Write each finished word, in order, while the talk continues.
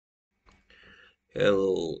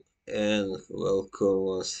Hello and welcome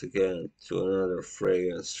once again to another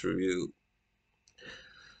fragrance review.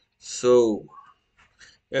 So,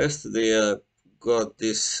 yesterday I got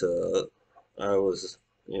this, I was,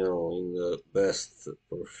 in the best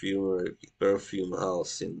perfume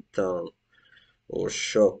house in town, or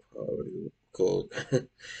shop, however you call it.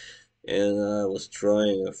 And I was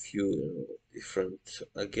trying a few, different,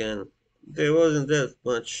 again, there wasn't that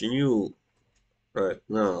much new right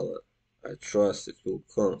now. I trust it will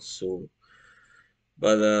come soon.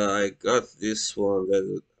 But I got this one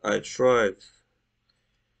that I tried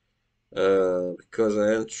because I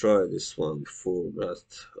hadn't tried this one before, but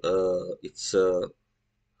it's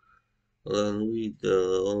La Nuit De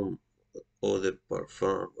L'homme Eau de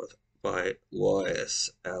Parfum but by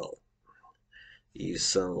YSL. Yves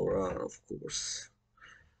Saint Laurent, of course.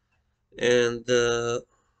 And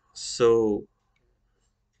so,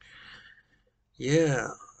 yeah,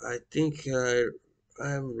 I think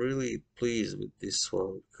I'm really pleased with this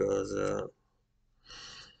one because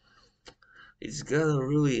it's got a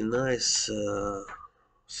really nice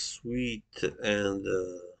sweet and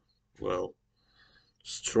well,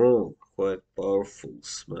 strong, quite powerful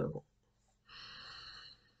smell.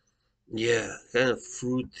 Yeah, kind of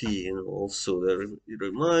fruity, and also it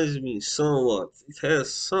reminds me somewhat. It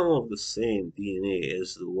has some of the same DNA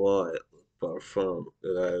as the white parfum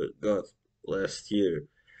that I got last year,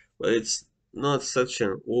 but it's not such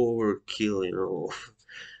an overkill,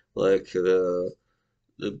 like the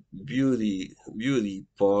beauty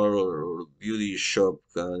parlor or beauty shop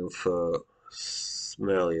kind of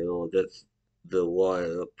smell, that the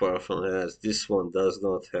wild parfum has. This one does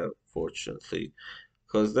not have, fortunately,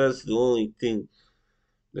 because that's the only thing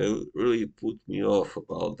that really put me off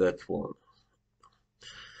about that one.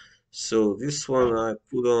 So this one I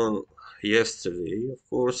put on yesterday, of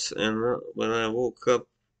course, and when I woke up,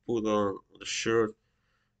 put on the shirt,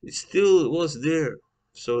 it still was there.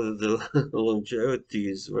 So the longevity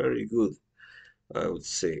is very good, I would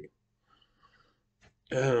say.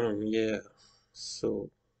 Yeah. So,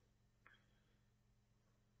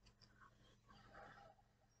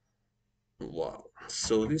 wow.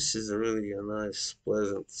 So this is really a nice,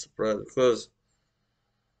 pleasant surprise because,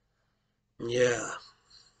 yeah,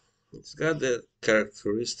 it's got that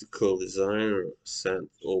characteristical designer scent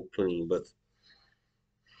opening, but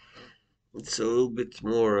it's a little bit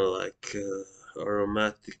more like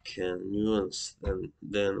aromatic and nuanced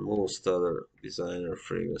than most other designer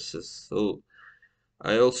fragrances. So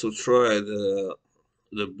I also tried the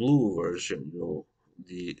blue version,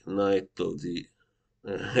 the Night of the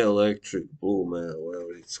Electric Blue Man,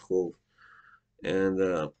 whatever it's called. And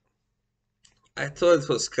I thought it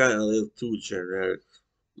was kind of a little too generic.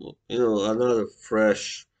 Another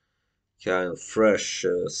fresh,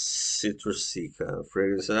 citrusy kind of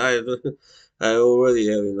fragrance. And I already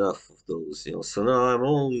have enough of those, So now I'm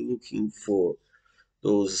only looking for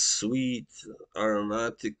those sweet,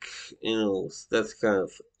 aromatic, that kind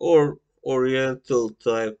of, or oriental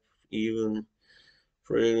type, even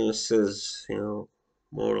fragrances,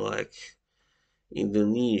 more like in the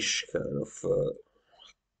niche kind of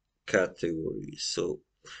category. So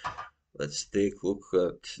let's take a look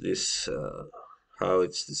at this, how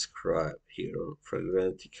it's described here on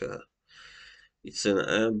Fragrantica. It's an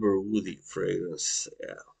amber woody fragrance,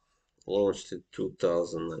 yeah, launched in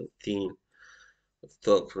 2019. The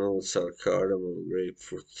top notes are cardamom,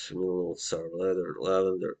 grapefruit, middle notes are leather,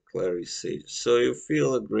 lavender, clary sage. So you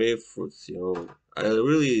feel the grapefruit, I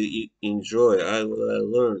really enjoy what I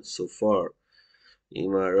learned so far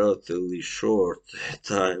in my relatively short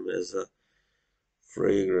time as a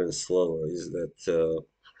fragrance lover is that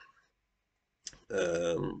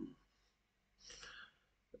um,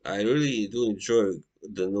 I really do enjoy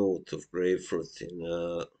the note of grapefruit in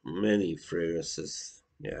many fragrances.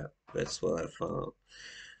 Yeah, that's what I found.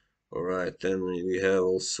 Alright, then we have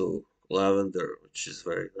also lavender, which is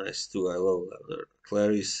very nice too. I love lavender.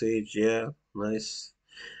 Clary sage, yeah, nice.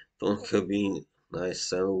 Tonka bean, nice.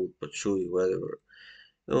 Sandalwood, patchouli, whatever.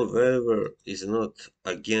 No, whatever is not,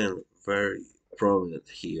 again, very prominent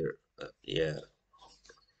here. Yeah,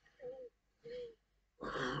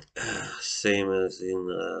 same as in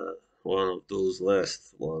one of those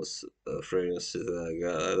last ones, fragrances that I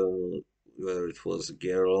got. I don't know whether it was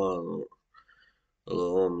Guerlain or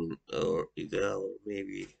L'Homme or Ideal or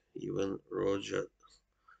maybe even Roja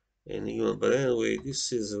and even. But anyway,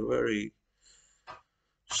 this is a very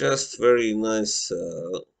nice,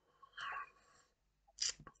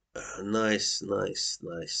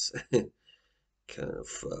 nice kind of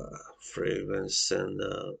fragrance, and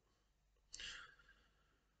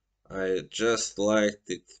I just liked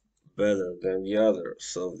it better than the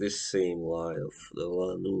others of this same line of the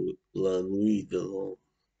La Nuit De L'homme.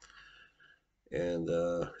 And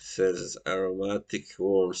it says it's aromatic,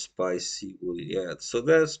 warm, spicy, woody. Yeah, so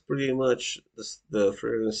that's pretty much the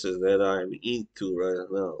fragrances that I'm into right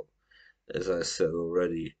now, as I said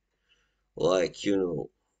already. Like,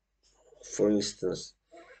 for instance,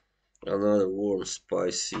 another warm,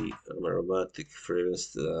 spicy, and aromatic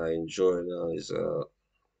fragrance that I enjoy now is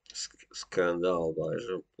Scandal by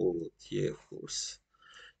Jean Paul Gaultier, of course.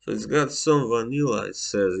 So it's got some vanilla, it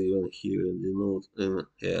says even here in the note.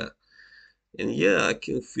 Yeah. And yeah, I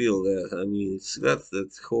can feel that. I mean, it's got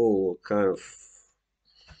that whole kind of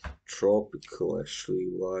tropical, actually,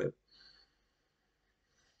 vibe.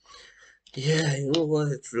 Yeah, you know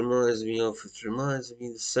what it reminds me of?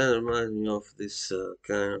 The scent reminds me of this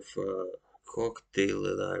kind of cocktail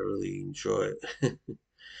that I really enjoy,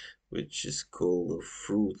 which is called a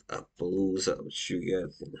fruit apalooza, which you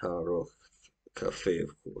get in Hard Rock Cafe,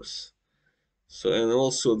 of course. So, and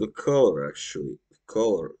also the color, actually,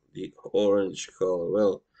 the orange color.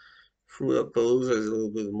 Well, fruit apalooza is a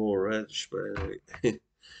little bit more reddish, but anyway,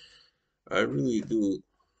 I really do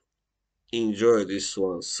enjoy this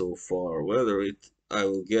one so far. Whether I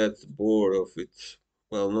will get bored of it,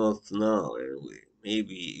 well, not now anyway.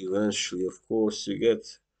 Maybe eventually, of course, you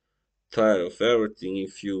get tired of everything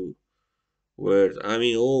if you wear it. I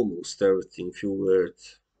mean, almost everything if you wear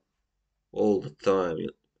it all the time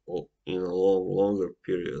in a longer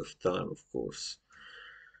period of time, of course.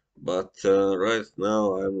 But right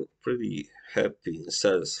now, I'm pretty happy and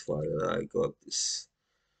satisfied that I got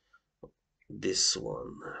this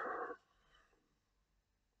one.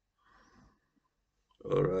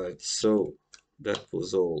 All right, so that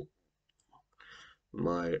was all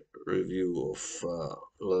my review of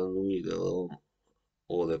La Nuit de l'homme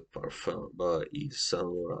Eau de Parfum by Yves Saint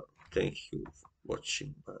Laurent. Thank you for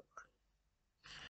watching. Bye.